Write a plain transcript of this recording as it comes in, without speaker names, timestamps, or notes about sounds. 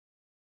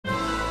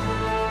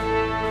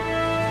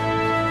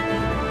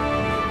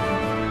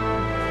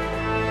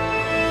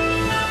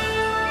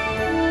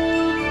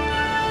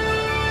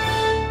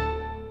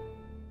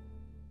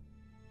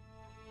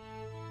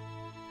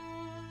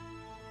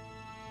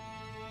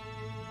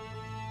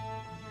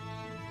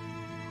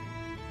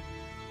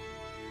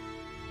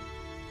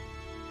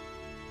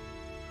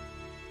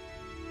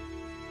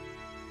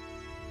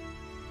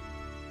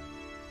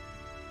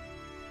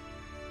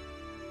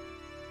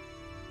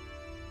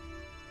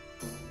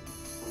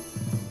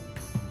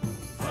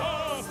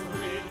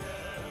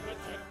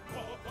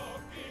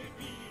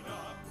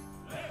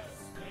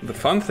the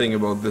fun thing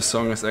about this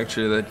song is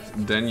actually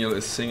that Daniel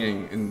is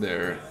singing in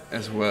there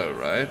as well,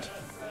 right?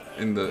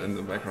 In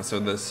the background. So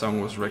the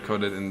song was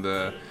recorded in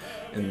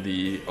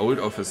the old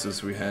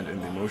offices we had in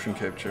the motion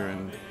capture,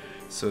 and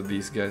so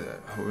these guys,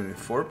 how many,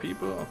 4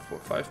 people or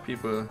 5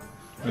 people?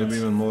 Maybe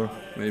even more.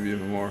 Maybe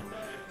even more.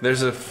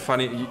 There's a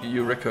funny,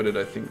 you recorded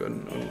I think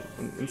on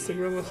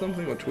Instagram or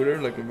something, or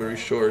Twitter, like a very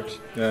short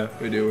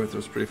video. It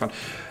was pretty fun.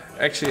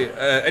 Actually,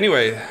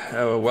 anyway,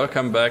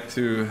 welcome back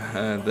to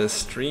the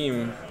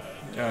stream,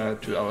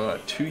 to our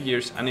 2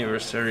 years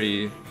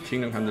anniversary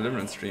Kingdom Come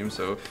Deliverance stream.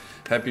 So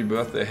happy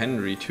birthday,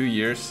 Henry, 2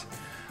 years,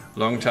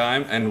 long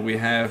time. And we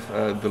have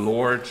the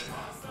Lord,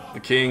 the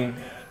King,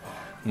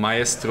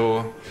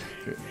 Maestro,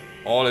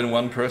 all in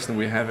one person.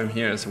 We have him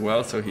here as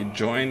well, so he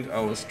joined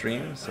our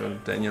stream. So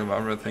Daniel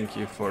Vavra, thank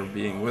you for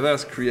being with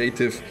us,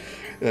 creative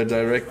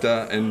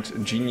director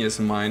and genius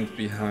mind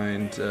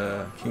behind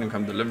Kingdom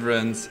Come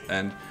Deliverance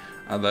and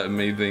other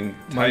amazing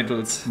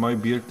titles. My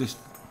beard is...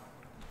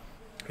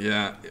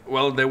 Yeah,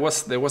 well, there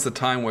was a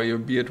time where your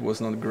beard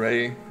was not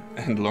grey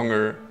and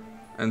longer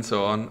and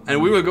so on, and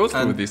we will go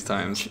through these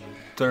times.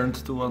 Turned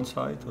to one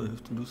side, I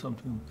have to do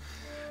something.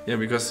 Yeah,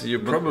 because you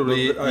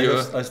probably...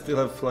 I still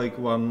have like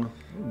one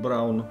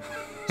brown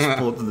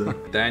spot there.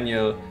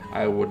 Daniel,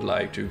 I would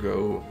like to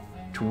go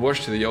to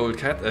watch the old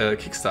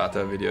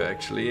Kickstarter video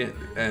actually,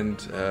 and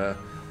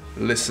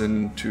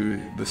listen to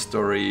the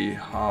story,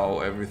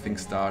 how everything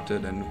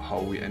started and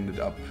how we ended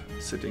up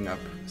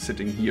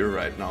sitting here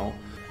right now.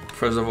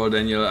 First of all,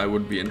 Daniel, I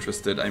would be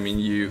interested. I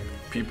mean,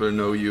 people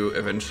know you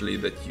eventually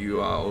that you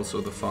are also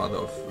the father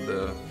of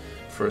the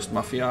first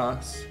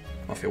Mafias,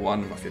 Mafia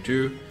 1, Mafia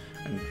 2,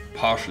 and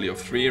partially of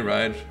 3,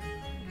 right?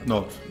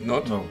 Not?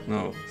 No.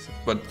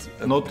 But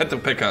not Petr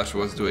Pekař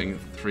was doing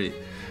 3.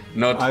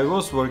 I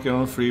was working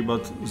on 3,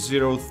 but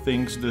 0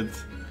 things that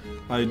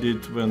I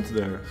did went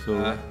there.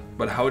 So.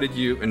 But how did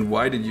you and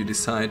why did you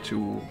decide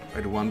to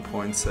at one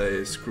point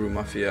say screw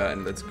Mafia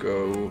and let's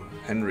go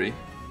Henry?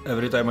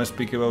 Every time I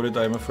speak about it,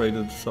 I'm afraid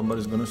that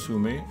somebody's gonna sue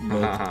me.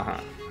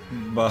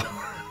 But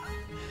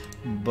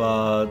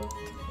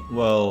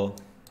well,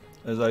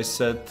 as I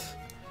said,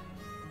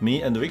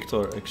 me and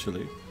Victor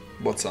actually,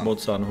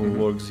 Botsan, who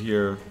works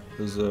here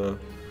as a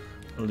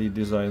lead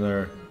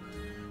designer,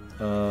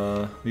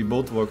 we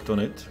both worked on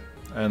it,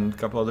 and a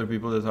couple other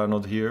people that are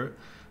not here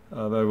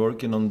were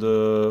working on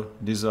the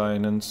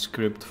design and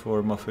script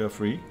for Mafia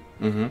 3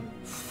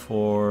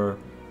 for,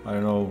 I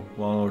don't know,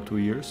 1 or 2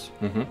 years.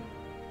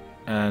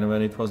 And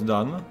when it was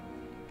done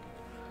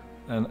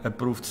and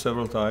approved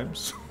several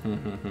times,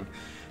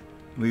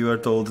 we were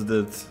told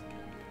that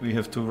we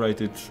have to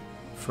write it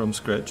from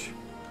scratch,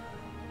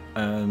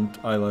 and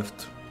I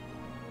left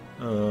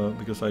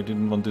because I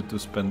didn't want to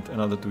spend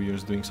another 2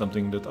 years doing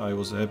something that I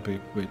was happy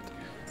with.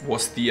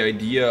 Was the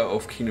idea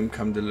of Kingdom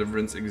Come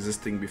Deliverance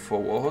existing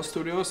before Warhorse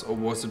Studios, or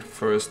was it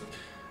first,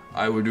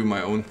 I will do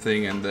my own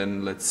thing and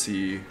then let's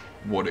see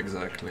what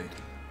exactly?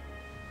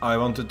 I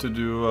wanted to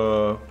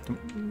do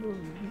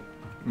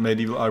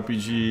medieval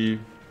RPG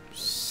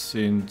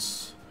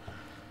since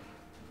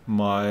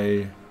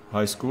my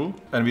high school,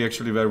 and we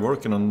actually were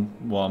working on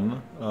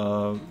one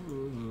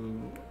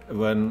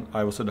when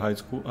I was at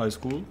high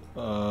school.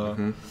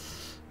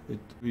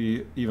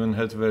 We even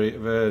had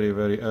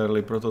very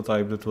early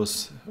prototype that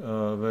was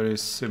very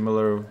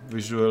similar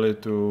visually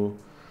to,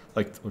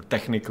 like, or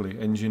technically,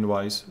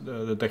 engine-wise.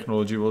 The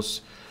technology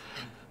was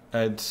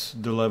at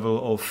the level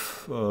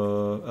of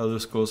Elder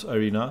Scrolls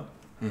Arena,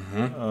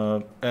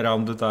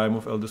 around the time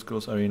of Elder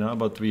Scrolls Arena,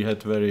 but we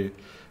had very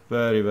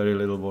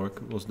little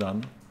work was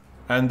done.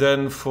 And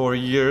then for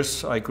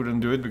years I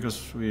couldn't do it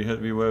because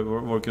we were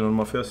working on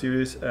Mafia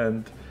series,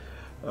 and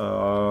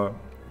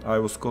I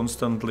was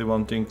constantly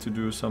wanting to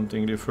do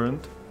something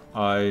different.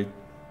 I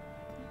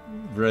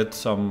read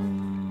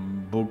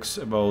some books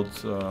about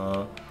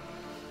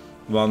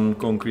one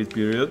concrete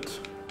period,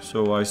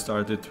 so I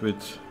started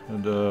with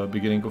the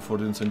beginning of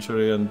 14th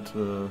century, and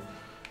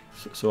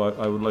so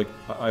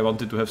I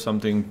wanted to have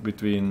something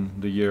between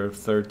the year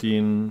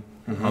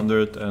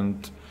 1300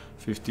 and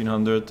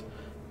 1500,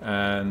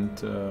 and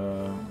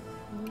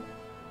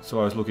so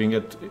I was looking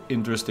at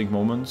interesting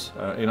moments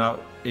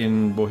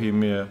in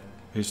Bohemia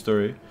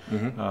history.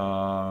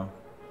 The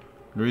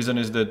reason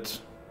is that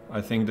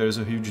I think there is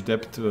a huge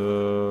depth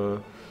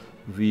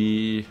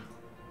we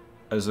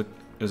as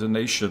a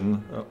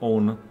nation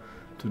own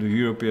to the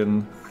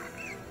European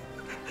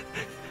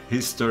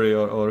history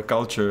or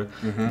culture,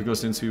 because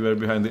since we were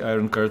behind the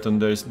Iron Curtain,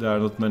 there are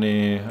not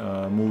many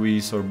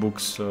movies or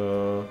books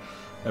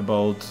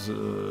about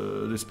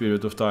this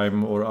period of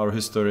time or our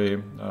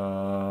history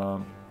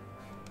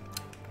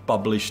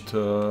published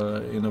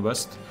in the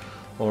West,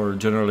 or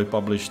generally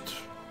published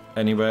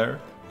anywhere.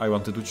 I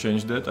wanted to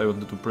change that. I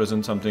wanted to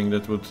present something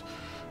that would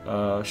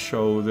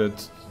show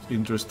that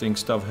interesting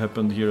stuff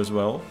happened here as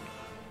well.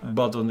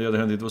 But on the other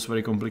hand, it was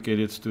very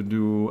complicated to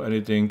do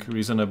anything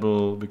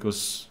reasonable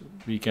because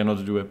we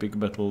cannot do epic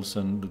battles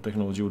and the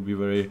technology would be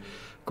very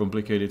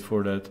complicated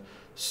for that.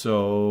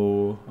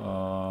 So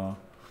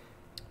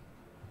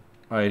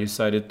I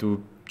decided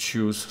to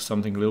choose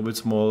something a little bit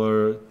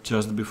smaller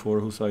just before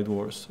Hussite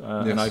Wars.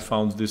 And I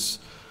found this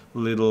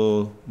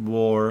little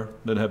war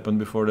that happened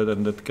before that,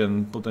 and that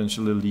can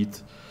potentially lead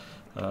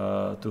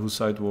to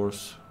Hussite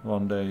Wars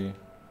one day,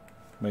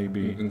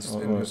 maybe. In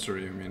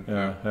history, you mean?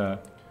 Yeah.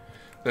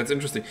 That's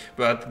interesting.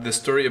 But the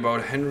story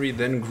about Henry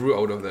then grew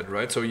out of that,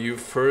 right? So you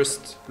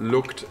first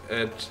looked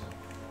at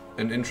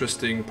an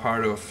interesting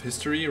part of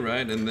history,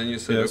 right? And then you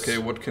said, okay,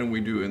 what can we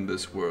do in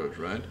this world,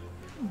 right?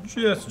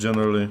 Yes,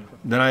 generally.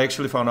 Then I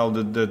actually found out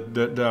that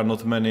there are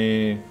not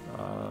many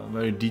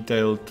very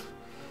detailed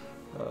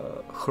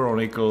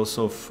chronicles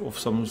of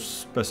some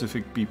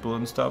specific people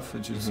and stuff,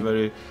 which is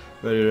very,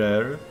 very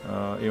rare,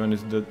 even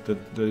if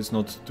that is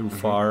not too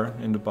far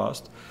in the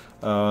past.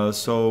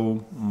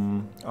 So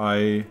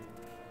I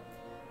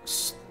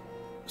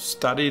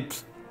studied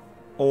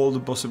all the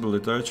possible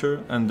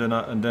literature, and then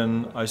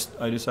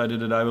I decided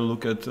that I will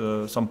look at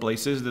some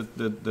places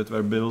that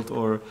were built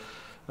or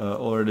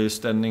already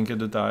standing at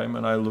the time,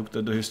 and I looked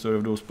at the history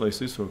of those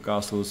places, so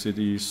castles,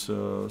 cities,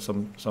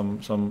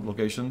 some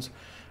locations,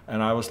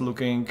 and I was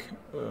looking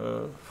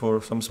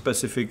for some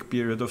specific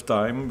period of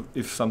time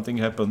if something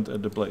happened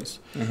at the place.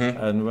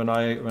 And when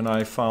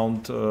I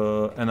found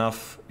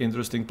enough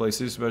interesting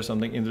places where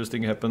something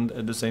interesting happened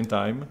at the same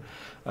time,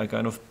 I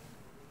kind of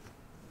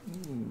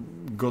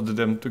got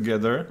them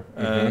together,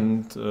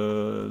 and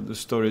the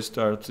story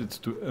started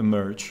to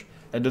emerge.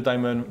 At the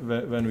time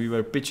when we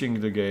were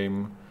pitching the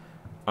game,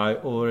 I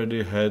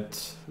already had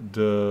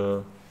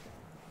the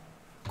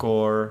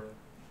core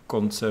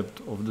concept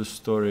of the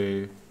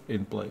story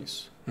in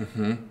place.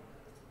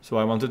 So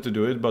I wanted to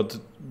do it, but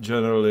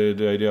generally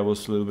the idea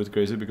was a little bit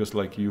crazy, because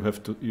like you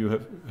have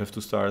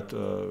to start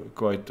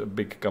quite a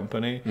big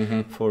company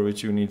for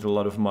which you need a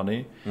lot of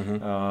money.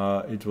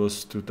 It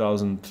was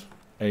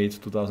 2008,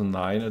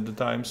 2009 at the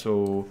time,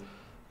 so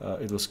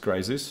it was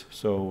crisis.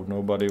 So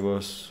nobody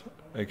was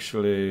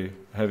actually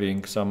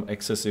having some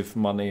excessive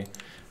money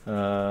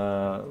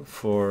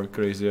for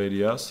crazy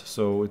ideas.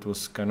 So it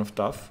was kind of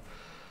tough.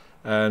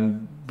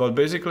 But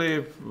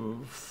basically,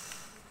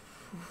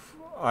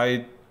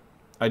 I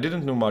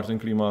didn't know Martin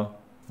Klima,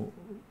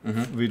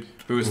 with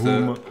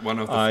whom one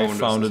of the I founders.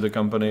 founded the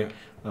company.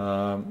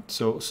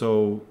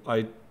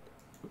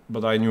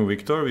 But I knew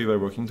Victor. We were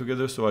working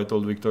together, so I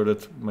told Victor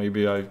that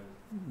maybe I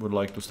would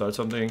like to start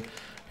something.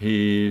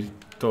 He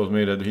told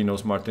me that he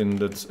knows Martin,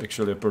 that's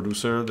actually a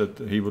producer, that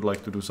he would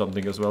like to do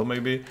something as well,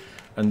 maybe.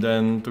 And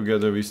then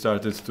together we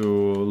started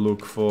to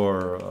look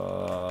for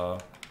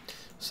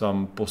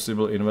some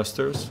possible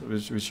investors,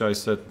 which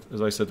as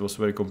I said, was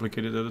very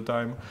complicated at the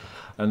time.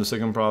 And the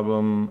second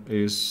problem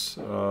is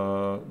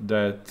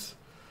that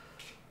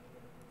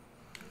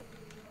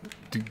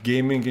the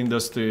gaming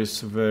industry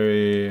is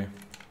very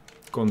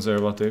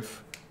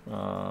conservative,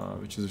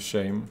 which is a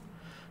shame.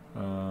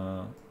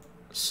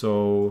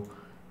 So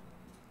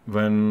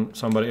when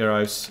somebody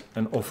arrives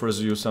and offers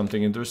you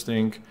something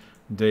interesting,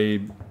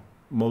 they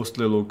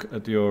mostly look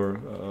at your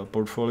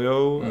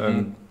portfolio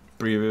and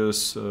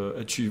previous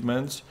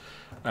achievements.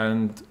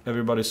 And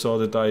everybody saw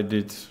that I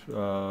did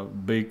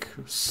big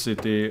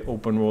city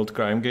open world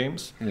crime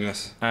games.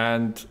 Yes.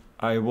 And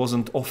I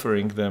wasn't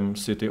offering them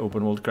city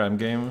open world crime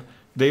game.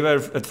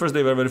 At first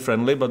they were very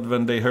friendly, but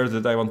when they heard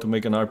that I want to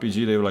make an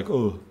RPG, they were like,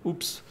 oh,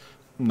 oops,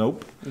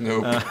 nope.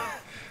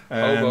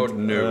 How about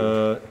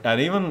no?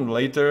 And even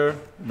later,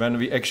 when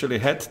we actually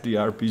had the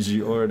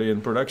RPG already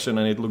in production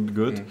and it looked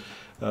good,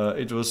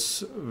 it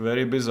was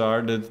very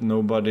bizarre that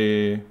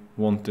nobody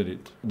wanted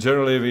it.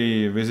 Generally,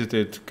 we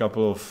visited a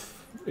couple of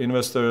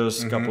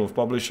investors, couple of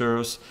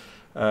publishers,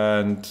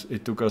 and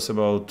it took us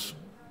about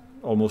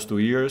almost 2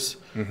 years.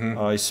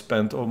 I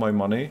spent all my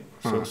money,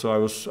 so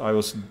I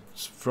was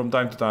from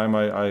time to time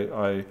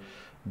I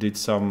did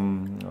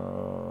some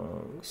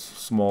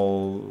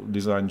small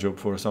design job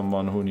for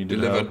someone who needed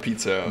delivered help.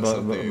 Pizza or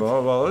something.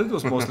 Well, it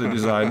was mostly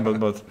design,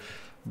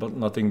 but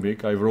nothing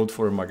big. I wrote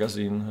for a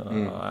magazine.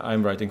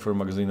 I'm writing for a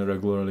magazine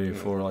regularly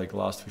for like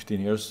last 15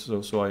 years,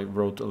 so I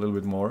wrote a little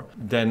bit more.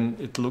 Then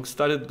it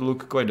started to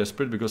look quite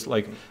desperate, because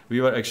like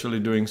we were actually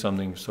doing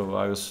something. So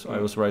I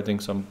was writing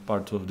some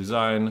part of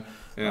design,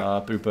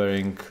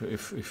 preparing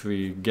if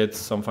we get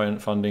some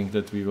funding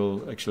that we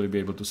will actually be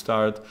able to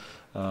start.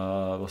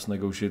 Was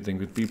negotiating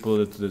with people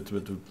that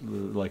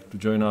would like to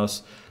join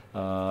us,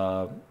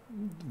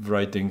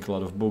 writing a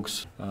lot of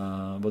books.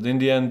 But in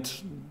the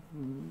end,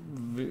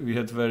 we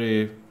had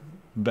very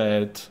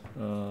bad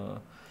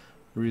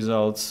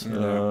results.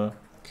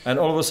 And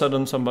all of a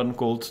sudden someone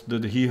called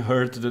that he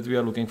heard that we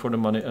are looking for the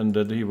money and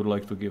that he would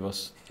like to give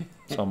us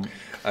some.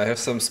 I have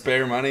some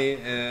spare money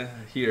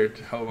here.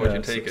 How about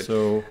you take it?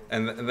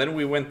 And then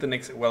we went the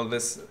next. Well,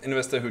 this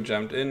investor who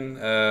jumped in,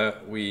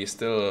 we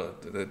still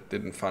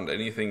didn't fund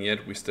anything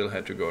yet. We still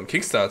had to go on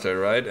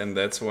Kickstarter, right? And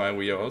that's why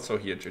we are also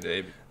here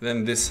today.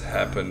 Then this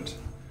happened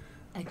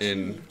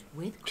in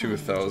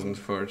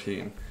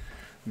 2014.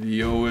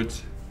 The old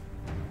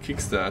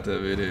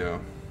Kickstarter video.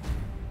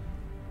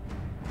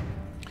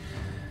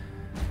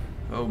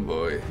 Oh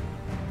boy.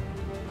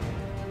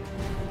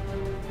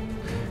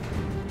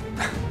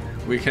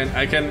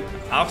 I can,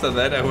 after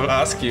that I will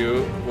ask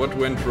you what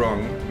went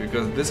wrong,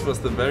 because this was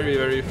the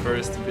very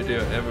first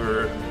video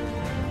ever.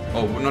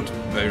 Oh, not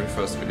very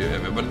first video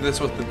ever, but this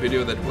was the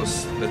video that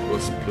was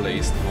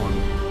placed on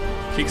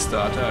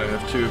Kickstarter. I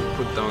have to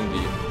put down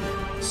the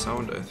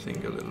sound, I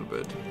think, a little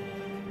bit.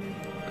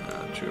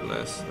 Too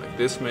less, like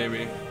this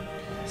maybe.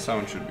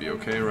 Sound should be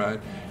okay, right?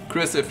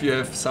 Chris, if you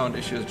have sound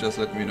issues, just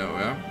let me know,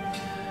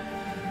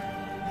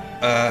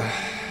 yeah?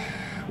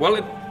 Well,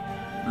 it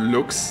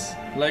looks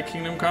like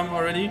Kingdom Come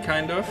already,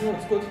 kind of. Yeah,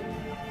 it's good.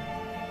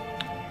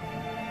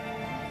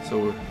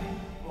 So,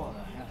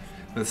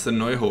 that's the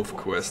Neuhof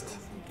quest.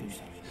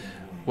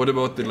 What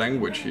about the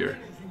language here?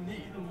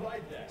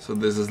 So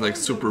this is like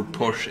super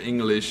posh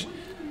English.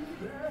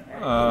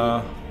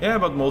 Yeah,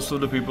 but most of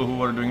the people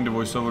who are doing the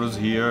voiceovers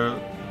here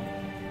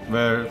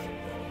were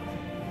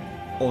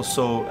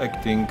also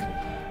acting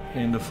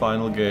in the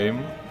final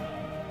game.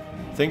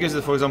 Thing is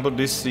that, for example,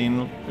 this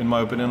scene, in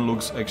my opinion,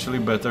 looks actually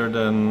better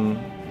than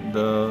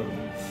the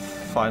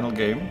final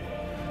game.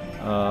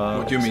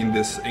 What do you mean,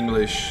 this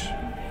English?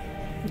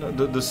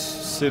 The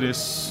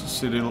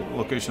city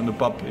location, the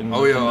pub in,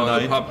 oh, yeah, in the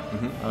night. The pub.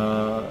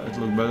 Mm-hmm. It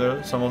looked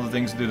better. Some of the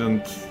things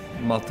didn't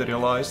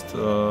materialize.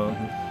 So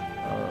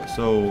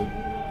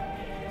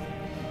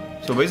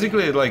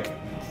basically, like,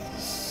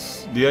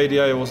 the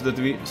idea was that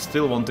we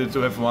still wanted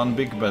to have one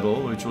big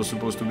battle, which was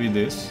supposed to be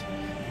this.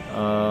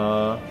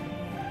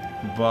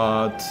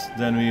 But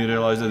then we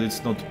realized that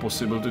it's not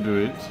possible to do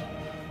it,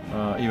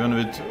 even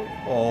with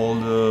all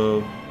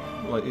the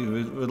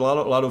with a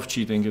lot of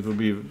cheating. It would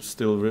be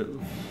still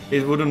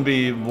it wouldn't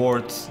be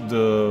worth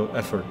the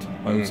effort.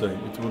 I would say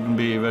it wouldn't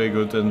be very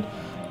good, and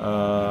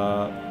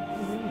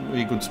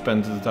we could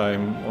spend the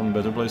time on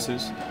better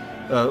places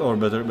or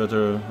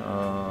better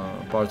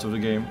parts of the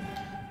game.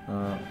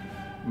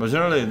 But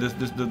generally,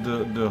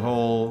 the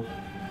whole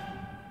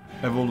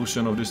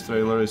evolution of this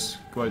trailer is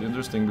quite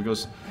interesting,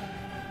 because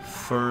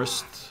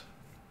first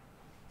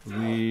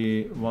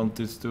we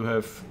wanted to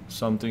have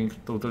something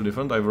totally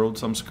different. I wrote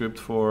some script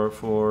for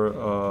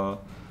a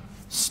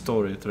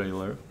story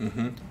trailer,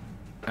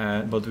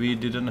 but we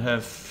didn't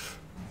have.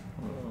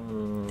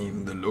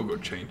 Even the logo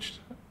changed,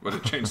 but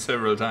it changed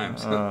several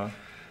times.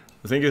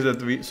 The thing is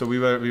that we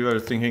were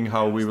thinking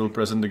how we will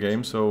present the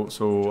game.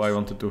 So I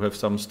wanted to have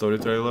some story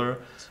trailer.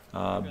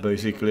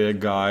 Basically, a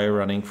guy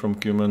running from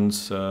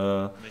humans,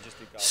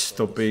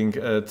 stopping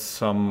at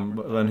some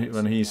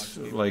when he's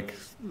like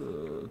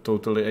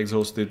totally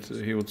exhausted.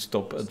 He would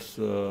stop at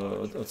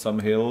some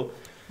hill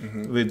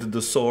with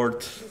the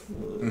sword,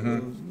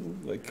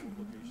 like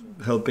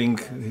helping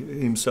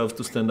himself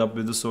to stand up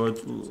with the sword,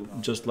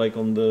 just like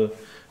on the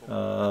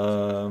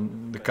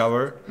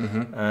cover.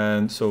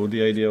 And so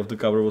the idea of the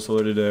cover was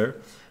already there.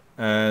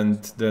 And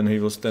then he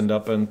will stand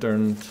up and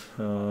turn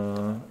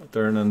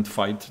and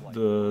fight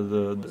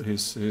the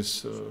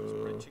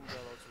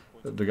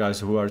guys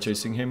who are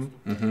chasing him.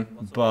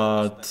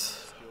 But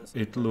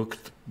it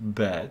looked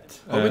bad.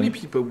 How many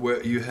people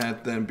were you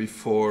had then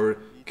before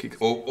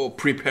or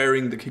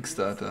preparing the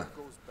Kickstarter?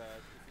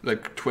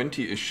 Like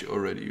 20-ish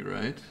already,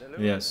 right?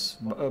 Yes,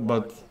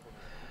 but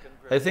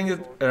I think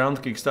that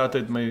around Kickstarter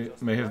it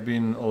may have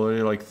been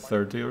already like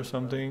 30 or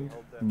something.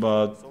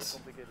 But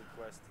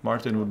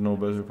Martin would know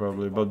better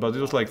probably, but it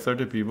was like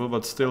 30 people,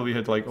 but still we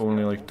had like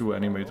only like 2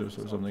 animators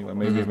or something, like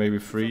maybe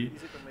 3.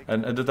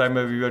 And at the time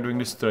when we were doing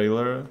this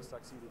trailer,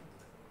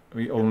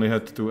 we only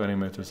had 2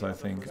 animators, I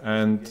think,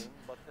 and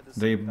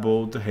they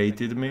both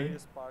hated me.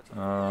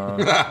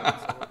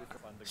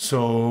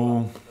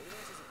 So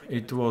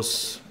it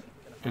was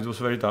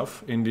very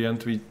tough. In the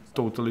end, we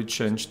totally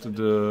changed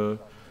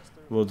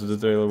what the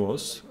trailer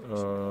was.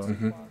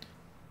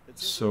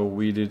 So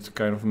we did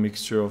kind of a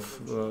mixture of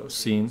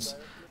scenes.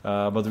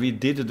 But we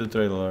did the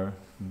trailer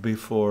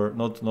before,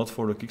 not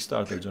for the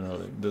Kickstarter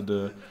generally.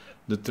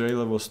 The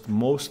trailer was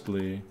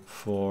mostly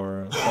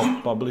for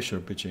publisher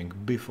pitching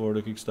before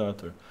the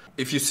Kickstarter.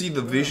 If you see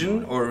the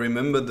vision or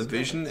remember the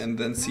vision and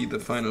then see the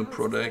final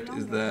product,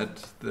 is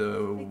that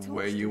the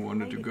way you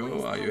wanted to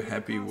go? Are you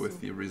happy with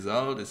the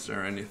result? Is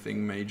there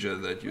anything major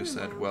that you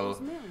said, well,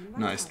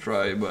 nice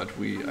try, but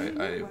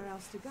I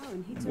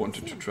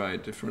wanted to try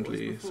it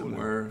differently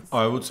somewhere?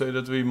 I would say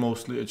that we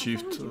mostly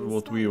achieved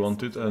what we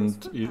wanted,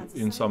 and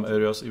in some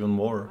areas even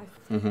more.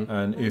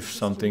 And if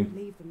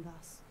something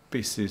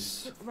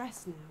pisses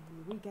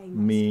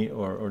me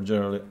or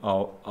generally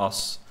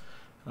us,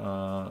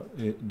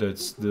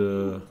 that's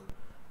the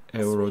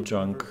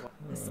Eurojunk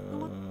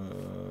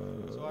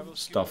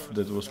stuff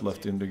that was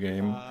left in the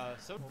game.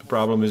 The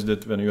problem is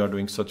that when you are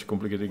doing such a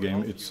complicated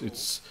game,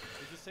 it's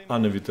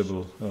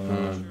inevitable.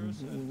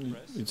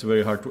 It's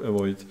very hard to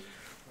avoid.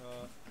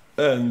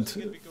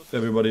 And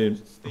everybody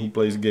who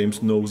plays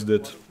games knows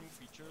that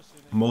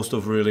most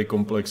of really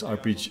complex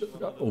RPG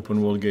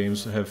open world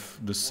games have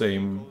the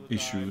same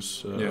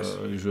issues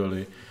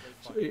usually.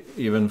 So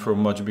even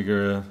from much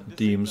bigger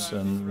teams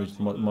and with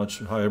much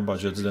higher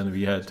budgets than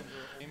we had.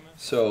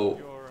 So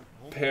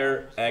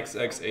Pair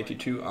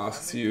XX82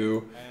 asks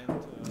you,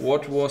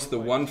 what was the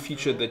one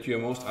feature that you're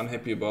most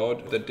unhappy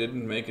about that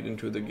didn't make it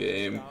into the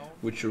game,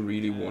 which you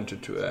really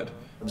wanted to add?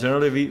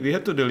 Generally, we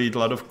had to delete a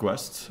lot of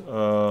quests.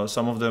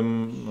 Some of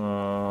them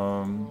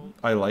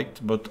I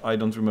liked, but I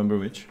don't remember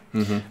which.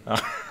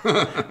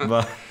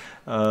 But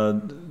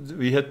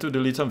we had to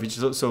delete some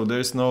features, so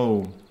there's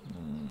no...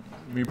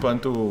 We plan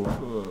to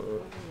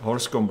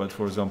horse combat,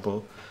 for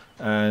example,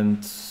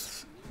 and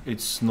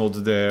it's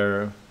not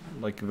there,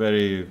 like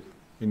very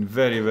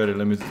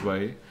limited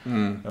way,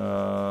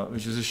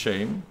 which is a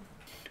shame.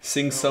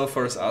 Sing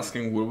Sulfur is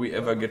asking, will we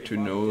ever get to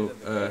know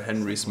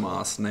Henry's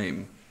ma's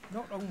name?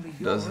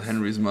 Does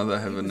Henry's mother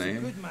have a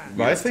name?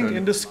 But I think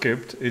in the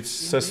script it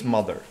says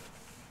mother.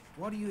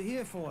 What are you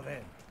here for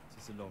then?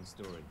 It's a long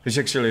story. Which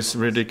actually is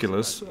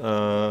ridiculous,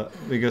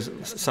 because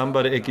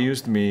somebody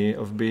accused me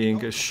of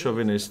being a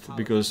chauvinist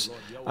because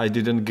I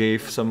didn't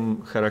give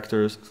some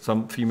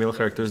female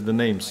characters the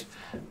names,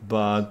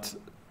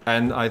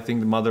 and I think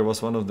the mother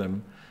was one of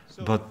them.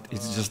 But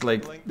it's just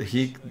like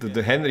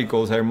the Henry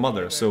calls her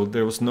mother, so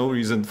there was no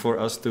reason for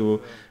us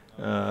to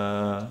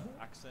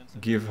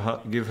give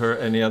her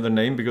any other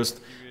name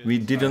because we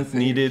didn't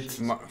need it.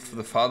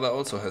 The father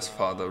also has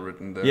father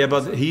written there. Yeah,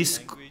 but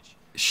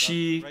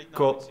she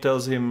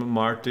tells him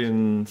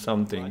Martin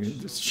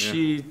something.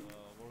 She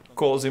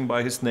calls him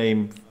by his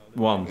name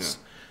once.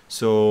 Yeah.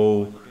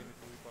 So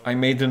I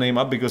made the name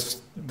up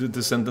because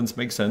the sentence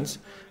makes sense,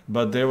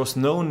 but there was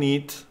no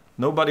need.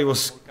 Nobody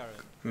was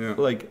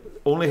like,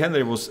 only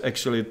Henry was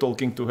actually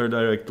talking to her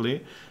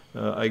directly,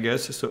 I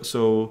guess.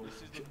 So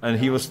and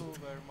he was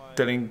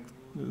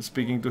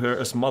speaking to her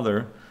as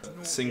mother.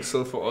 Sing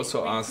Silver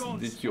also asked,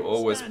 did you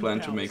always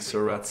plan to make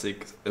Sir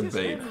Radzik a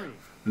babe?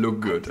 Look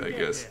good, I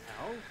guess.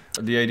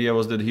 The idea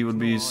was that he would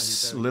be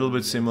a little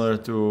bit similar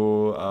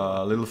to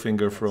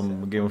Littlefinger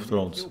from Game of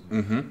Thrones.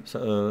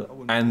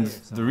 And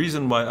the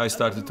reason why I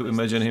started to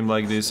imagine him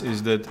like this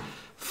is that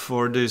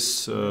for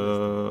this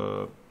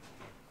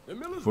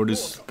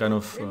kind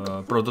of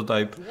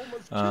prototype,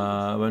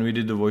 when we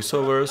did the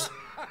voiceovers,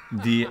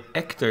 the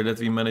actor that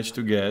we managed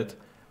to get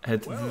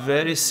had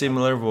very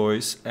similar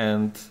voice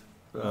and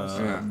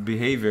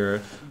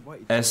behavior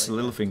as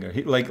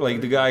Littlefinger. Like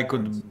the guy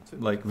could,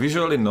 like,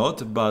 visually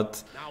not,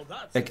 but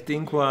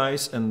acting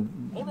wise and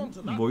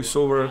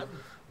voiceover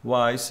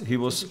wise, he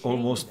was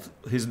almost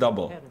his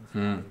double.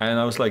 And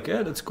I was like,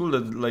 yeah, that's cool.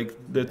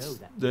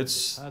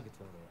 That's.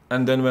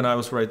 And then when I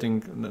was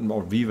writing,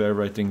 or we were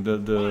writing the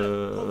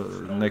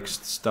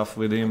next stuff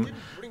with him,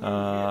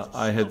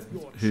 I had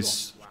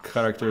his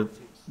character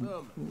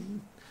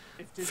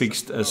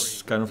fixed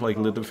as kind of like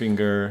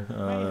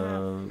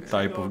Littlefinger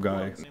type of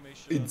guy.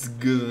 It's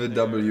good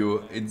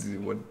W. It's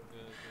what?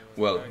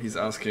 Well, he's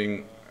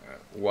asking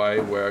why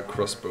were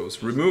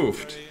crossbows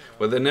removed?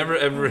 Well, they never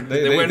ever.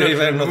 They were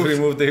not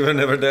removed. They were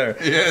never there.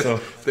 Yes, so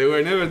they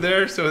were never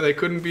there, so they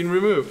couldn't be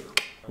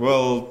removed.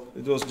 Well,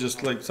 it was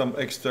just like some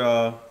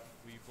extra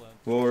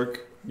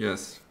work.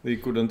 Yes, we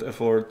couldn't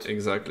afford.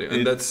 Exactly,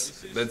 and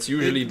that's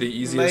usually the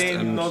easiest. It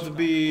may not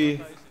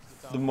be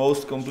the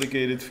most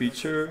complicated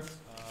feature,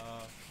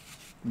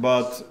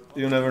 but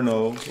you never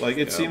know. Like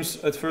it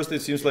seems at first,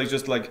 it seems like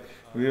just like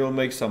we will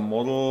make some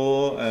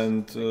model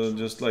and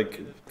just like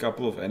a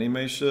couple of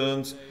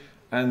animations,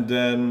 and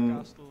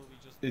then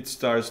it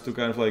starts to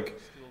kind of like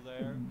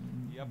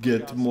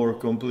get more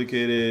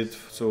complicated.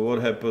 So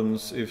what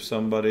happens if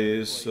somebody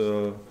is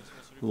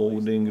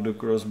loading the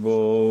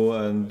crossbow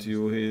and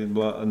you hit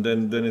blah, and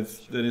then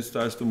it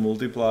starts to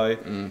multiply,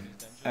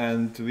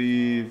 and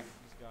we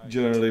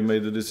generally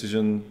made the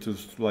decision to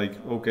like,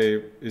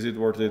 okay, is it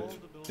worth it?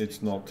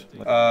 It's not.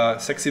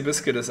 Sexy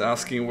Biscuit is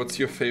asking, what's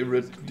your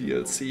favorite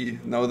DLC?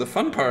 Now the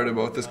fun part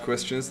about this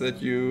question is that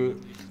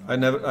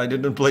I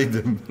didn't play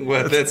them.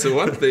 Well, that's the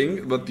one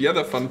thing, but the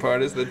other fun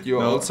part is that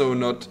you're also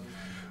not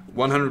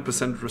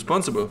 100%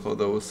 responsible for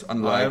those,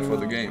 unlike for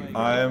the game.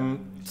 The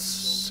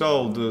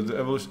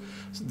evolution.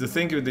 The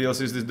thing with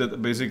DLC is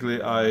that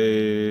basically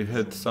I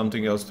had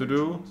something else to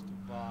do,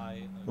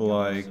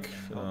 like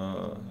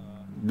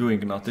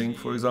doing nothing,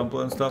 for example,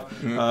 and stuff.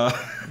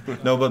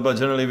 No, but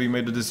generally we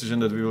made the decision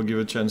that we will give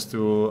a chance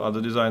to other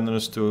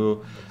designers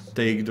to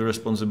take the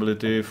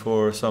responsibility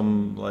for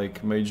some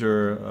like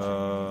major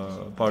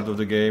part of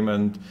the game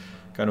and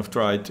kind of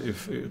try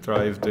if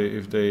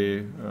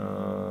they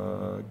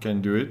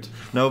can do it.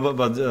 No,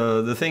 but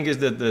the thing is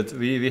that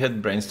we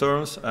had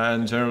brainstorms,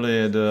 and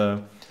generally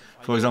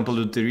for example,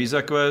 the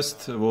Teresa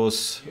quest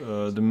was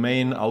the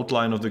main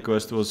outline of the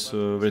quest was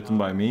written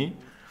by me.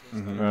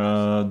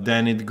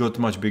 Then it got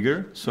much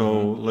bigger.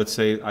 So let's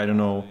say, I don't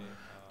know,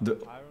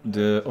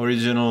 the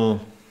original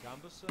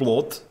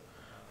plot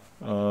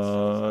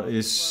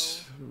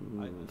is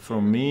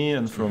from me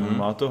and from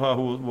Matoha,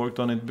 who worked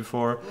on it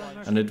before,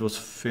 and it was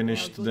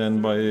finished then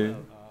by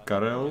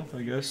Karel,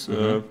 I guess,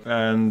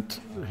 and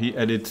he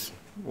added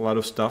a lot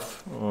of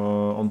stuff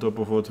on top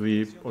of what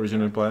we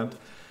originally planned.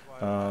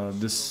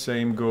 The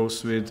same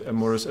goes with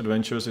Amorous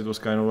Adventures. It was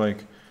kind of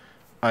like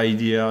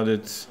idea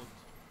that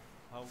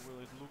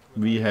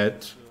we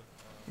had,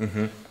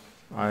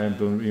 I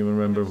don't even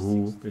remember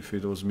who, if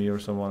it was me or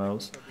someone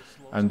else.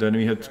 And then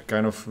we had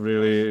kind of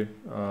really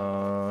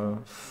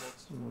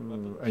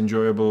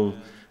enjoyable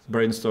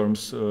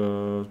brainstorms,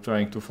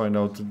 trying to find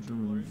out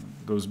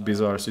those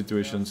bizarre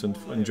situations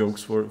and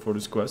jokes for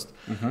this quest.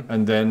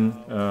 And then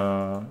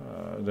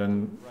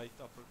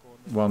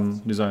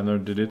one designer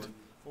did it,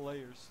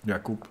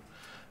 Jakub,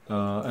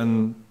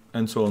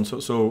 and so on.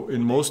 So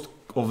in most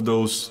of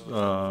those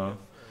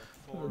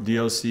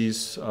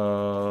DLCs,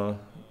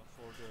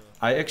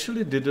 I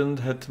actually didn't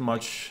had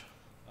much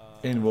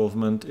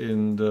involvement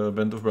in the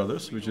Band of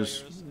Brothers, which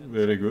is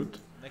very good.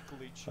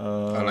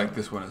 I like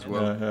this one as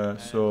well.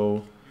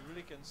 So,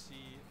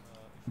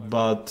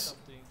 but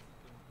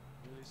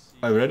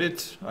I read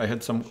it. I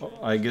had some.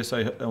 I guess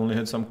I only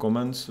had some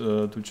comments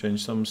to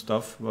change some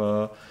stuff.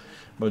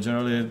 But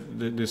generally,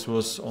 this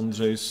was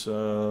Ondřej's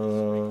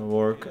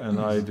work, and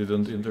I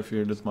didn't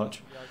interfere that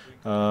much.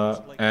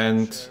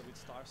 And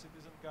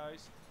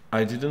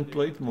I didn't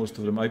play most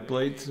of them. I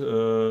played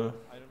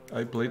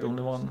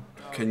only one.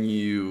 Can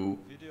you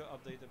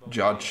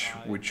judge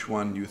which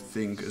one you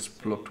think is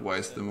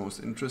plot-wise the most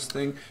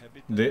interesting?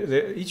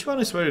 Each one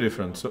is very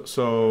different.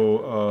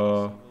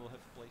 So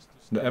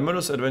the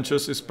Amorous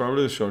Adventures is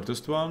probably the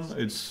shortest one.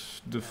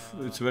 It's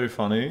very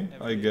funny,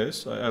 I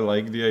guess. I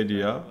like the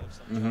idea.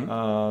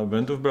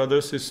 Band of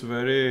Brothers is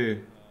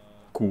very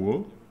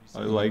cool.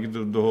 I like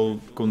the whole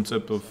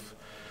concept of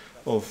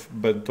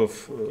Band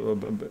of.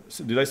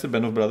 Did I say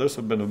Band of Brothers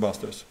or Band of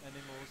Bastards?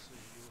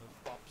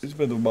 It's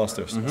Band of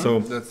Bastards. So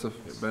that's a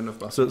Band of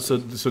Bastards.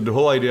 So the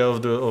whole idea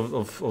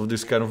of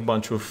this kind of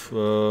bunch of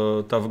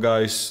tough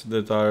guys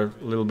that are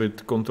a little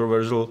bit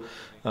controversial,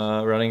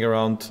 running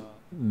around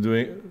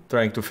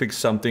trying to fix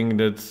something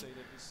that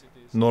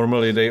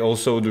normally they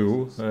also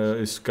do,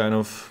 is kind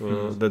of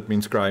that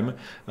means crime.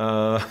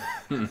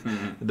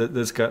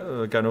 That's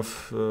kind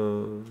of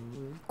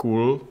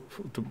cool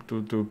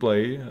to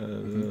play,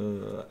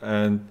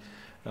 and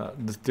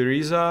the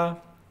Teresa.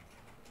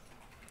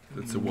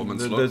 That's a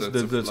woman's lot.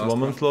 That's a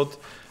woman's lot.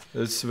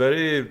 It's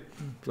very,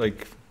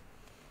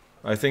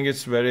 I think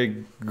it's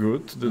very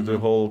good. The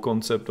whole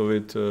concept of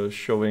it,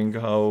 showing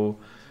how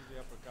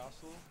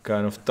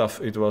kind of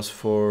tough it was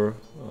for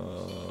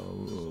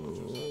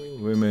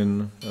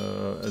women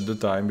at the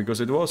time,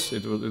 because it was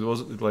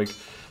like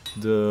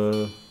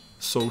the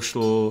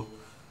social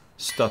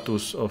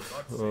status of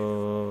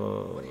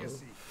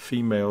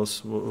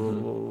females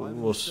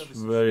was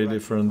very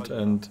different,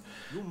 and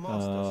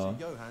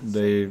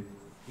they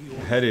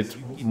had it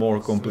more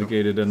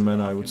complicated than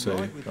men, I would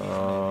say.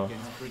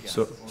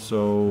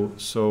 So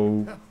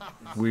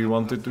we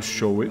wanted to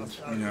show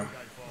it. Yeah.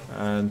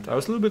 And I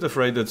was a little bit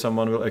afraid that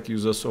someone will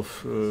accuse us of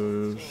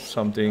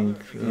something,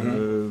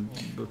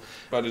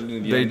 but in the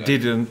they end,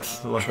 didn't.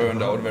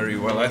 Turned out very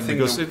well. I think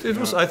because it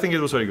was. I think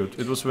it was very good.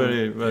 It was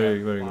very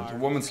good.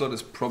 Woman's Lot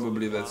is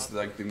probably that's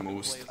like the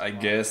most, I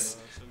guess,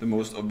 the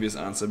most obvious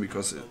answer,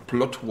 because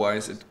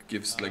plot-wise it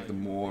gives like the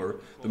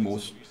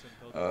most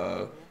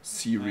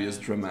serious,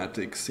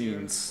 dramatic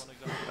scenes.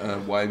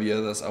 While the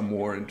others are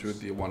more into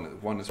the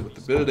one is with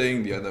the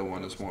building, the other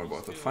one is more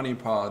about the funny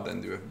part.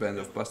 Then you have Band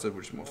of Bastards,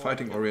 which is more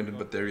fighting oriented,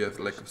 but there you have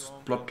like a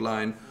plot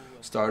line,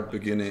 start,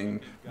 beginning,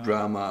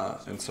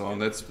 drama, and so on.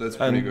 That's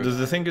pretty good. And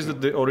the thing is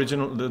that the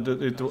original,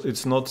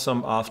 it's not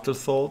some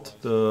afterthought.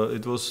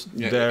 It was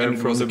there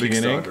from the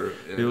beginning.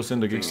 It was in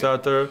the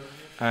Kickstarter,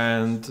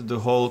 and the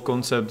whole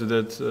concept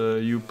that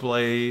you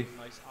play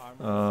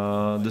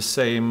the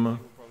same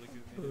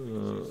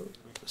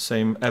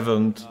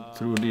event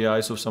through the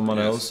eyes of someone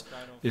else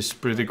is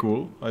pretty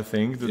cool. I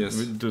think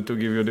to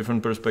give you a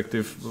different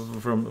perspective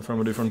from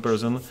a different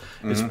person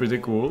is pretty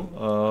cool,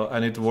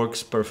 and it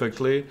works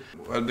perfectly.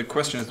 Well, the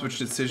question is, which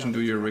decision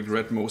do you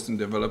regret most in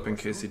developing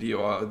KCD,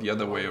 or the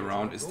other way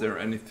around? Is there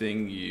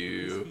anything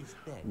you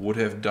would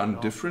have done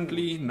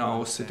differently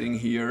now sitting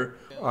here?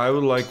 I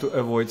would like to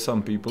avoid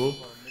some people.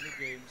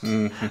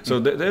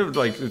 So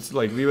it's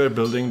like we were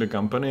building the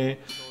company,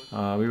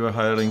 we were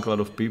hiring a lot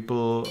of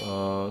people.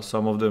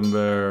 Some of them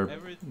were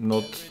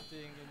not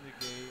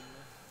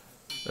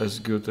as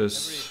good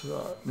as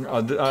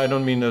I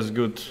don't mean as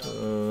good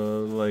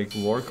like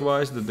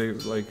work-wise, that they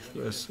like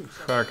as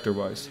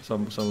character-wise.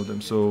 Some of them.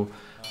 So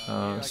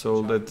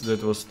that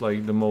was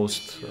like the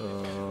most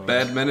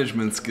bad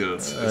management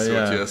skills is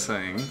what you're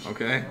saying.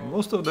 Okay.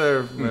 Most of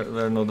them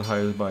were not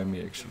hired by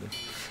me actually.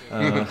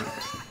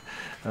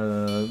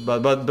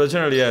 But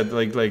generally,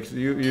 like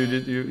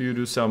you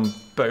do some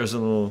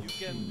personal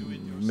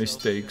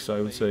mistakes.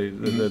 I would say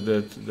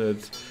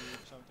that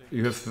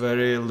you have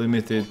very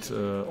limited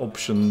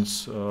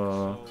options.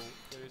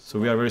 So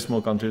we are a very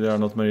small country. There are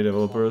not many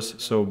developers.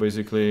 So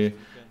basically,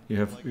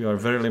 you are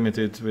very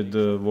limited with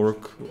the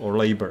work or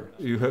labor.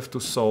 You have to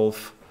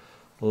solve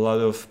a lot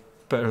of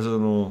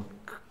personal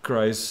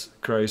crises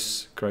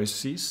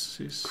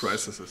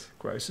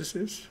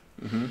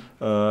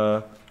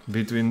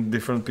between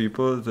different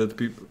people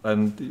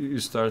and you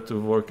start to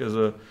work as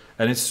a,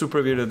 and it's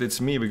super weird that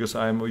it's me because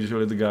I'm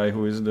usually the guy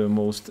who is the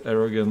most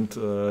arrogant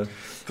the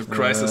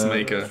crisis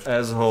maker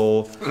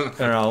asshole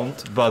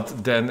around,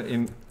 but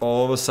then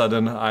all of a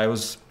sudden I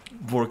was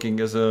working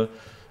as a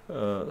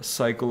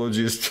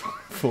psychologist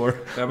for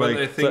but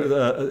I think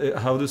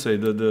how to say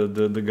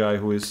the guy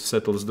who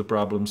settles the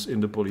problems in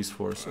the police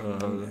force.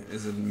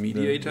 Is it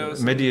mediator?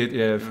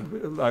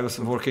 I was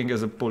working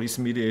as a police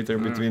mediator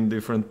between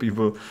different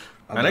people,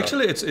 and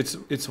actually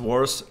it's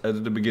worse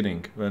at the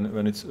beginning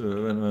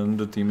when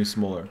the team is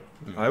smaller.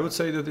 I would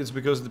say that it's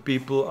because the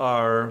people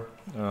are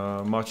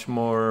much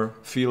more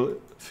feel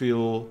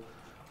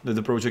that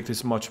the project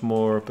is much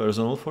more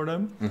personal for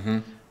them.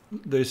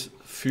 There's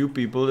few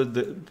people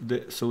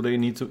so they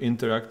need to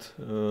interact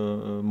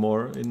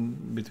more in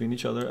between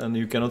each other, and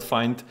you cannot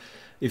find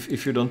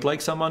if you don't like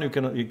someone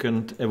you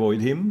can't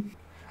avoid him.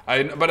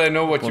 But I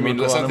know what you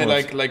mean. Something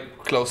like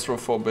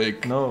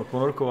claustrophobic. No,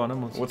 ponorkovaná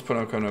moc. What's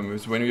ponorkovaná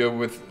moc? When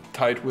you're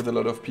tight with a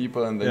lot of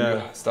people and then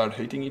you start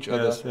hating each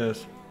other.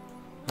 Yes.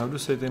 How do you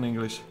say it in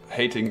English?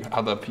 Hating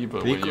other people.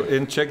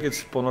 In Czech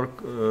it's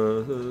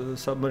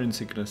submarine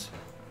sickness.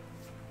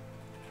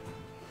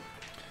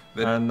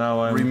 That and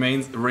now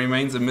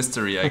remains a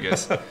mystery, I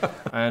guess.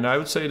 And I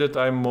would say that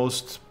I'm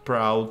most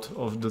proud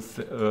of the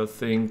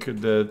thing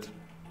that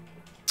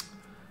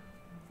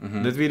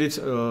that we did.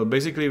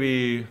 Basically,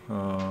 we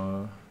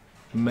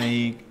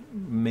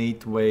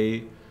made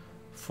way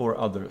for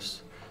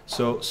others.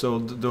 So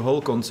the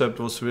whole concept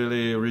was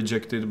really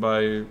rejected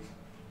by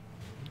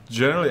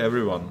generally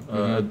everyone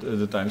at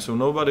the time. So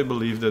nobody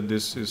believed that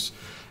this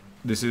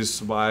is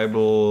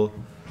viable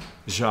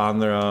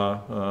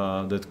genre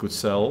that could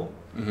sell.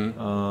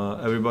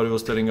 Everybody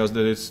was telling us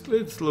that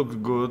it looks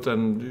good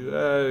and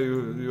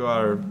you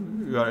are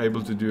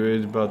able to do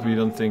it, but we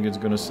don't think it's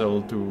gonna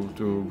sell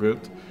too good.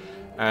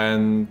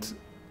 And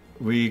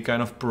we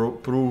kind of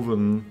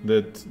proven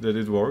that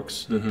it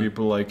works, that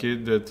people like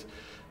it, that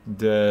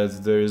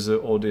there is an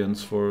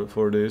audience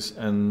for this,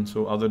 and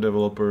so other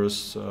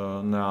developers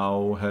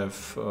now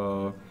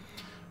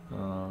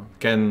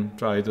can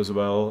try it as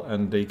well,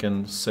 and they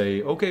can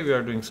say, okay, we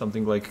are doing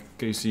something like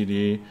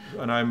KCD,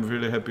 and I'm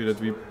really happy that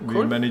we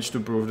managed to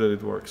prove that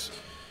it works.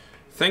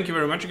 Thank you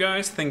very much,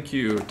 guys. Thank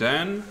you,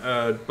 Dan.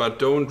 But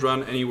don't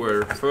run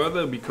anywhere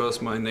further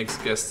because my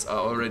next guests are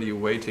already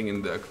waiting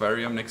in the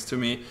aquarium next to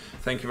me.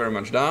 Thank you very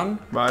much, Dan.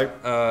 Bye.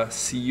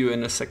 See you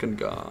in a second,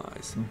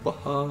 guys.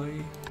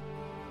 Bye.